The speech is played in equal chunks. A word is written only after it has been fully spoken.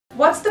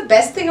What's the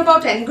best thing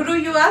about Enguru,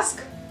 you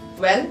ask?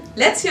 Well,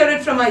 let's hear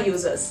it from our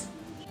users.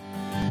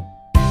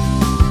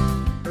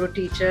 Our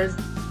teachers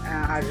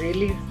are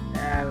really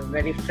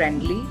very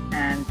friendly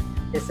and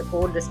they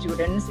support the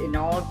students in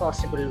all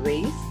possible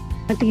ways.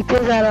 The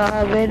teachers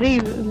are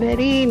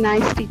very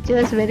nice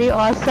teachers, very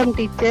awesome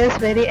teachers,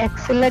 very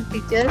excellent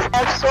teachers.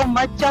 Have so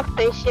much of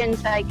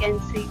patience, I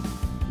can see.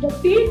 The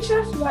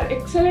teachers were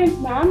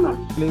excellent, ma'am.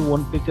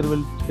 One teacher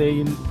will say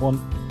in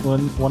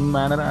one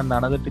manner and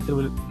another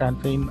teacher can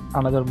say in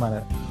another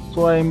manner.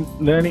 So I am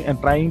learning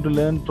and trying to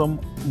learn from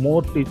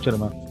more teachers,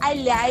 ma'am. I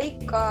like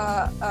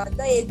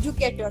the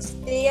educators.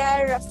 They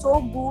are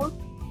so good.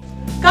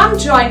 Come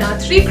join our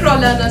 3 crore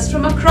learners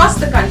from across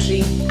the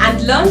country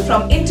and learn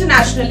from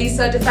internationally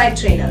certified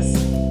trainers.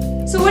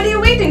 So what are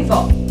you waiting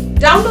for?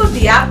 Download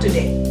the app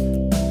today.